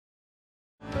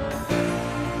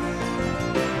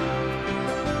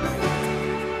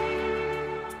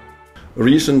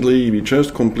Recently, we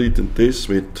just completed this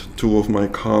with two of my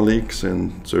colleagues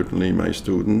and certainly my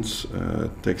students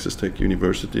at Texas Tech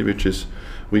University, which is,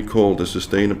 we call the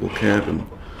Sustainable Cabin,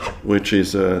 which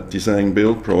is a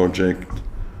design-build project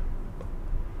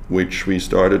which we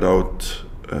started out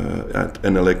at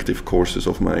an elective courses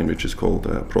of mine, which is called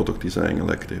Product Design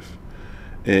Elective.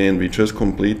 And we just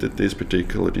completed this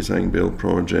particular design-build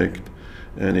project,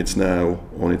 and it's now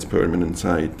on its permanent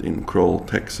site in Kroll,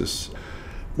 Texas.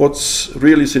 What's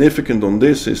really significant on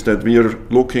this is that we are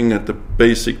looking at the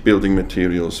basic building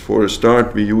materials. For a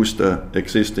start, we used the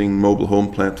existing mobile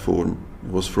home platform.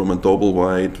 It was from a double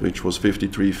wide, which was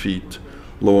 53 feet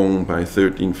long by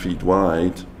 13 feet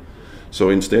wide. So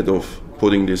instead of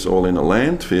putting this all in a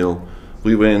landfill,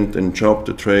 we went and chopped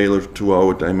the trailer to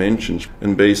our dimensions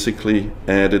and basically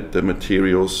added the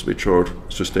materials which are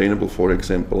sustainable. For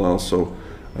example, also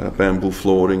bamboo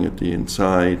flooring at the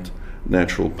inside,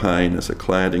 natural pine as a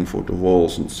cladding for the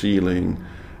walls and ceiling,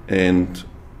 and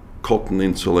cotton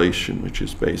insulation, which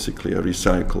is basically a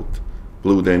recycled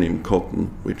blue denim cotton,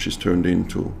 which is turned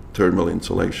into thermal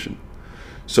insulation.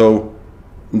 So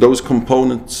those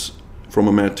components from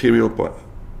a material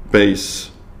base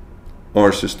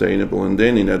are sustainable. And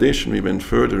then in addition, we went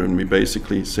further and we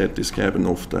basically set this cabin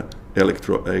off the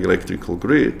electrical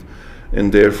grid,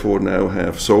 and therefore now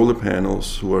have solar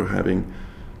panels who are having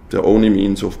the only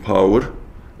means of power,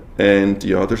 and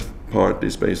the other part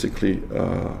is basically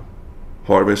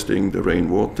harvesting the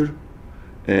rainwater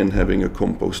and having a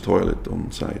compost toilet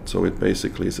on site. So it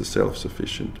basically is a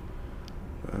self-sufficient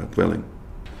dwelling.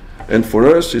 And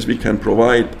for us is we can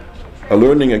provide a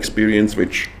learning experience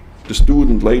which the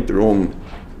student later on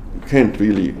can't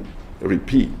really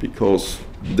repeat, because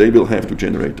they will have to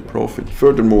generate a profit.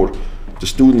 Furthermore, the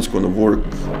student's going to work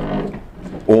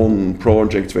on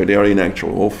projects where they are in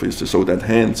actual offices, so that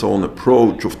hands-on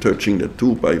approach of touching the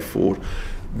 2x4,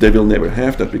 they will never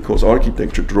have that, because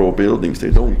architecture draw buildings, they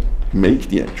don't make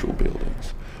the actual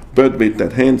buildings. But with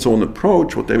that hands-on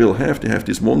approach, what they will have, they have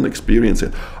this one experience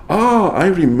that, I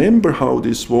remember how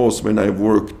this was when I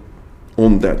worked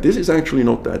on that. This is actually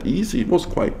not that easy, it was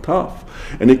quite tough.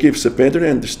 And it gives a better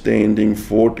understanding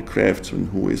for the craftsman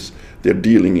who is they're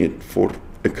dealing it for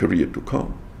a career to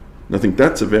come. And I think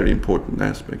that's a very important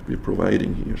aspect we're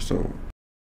providing here. So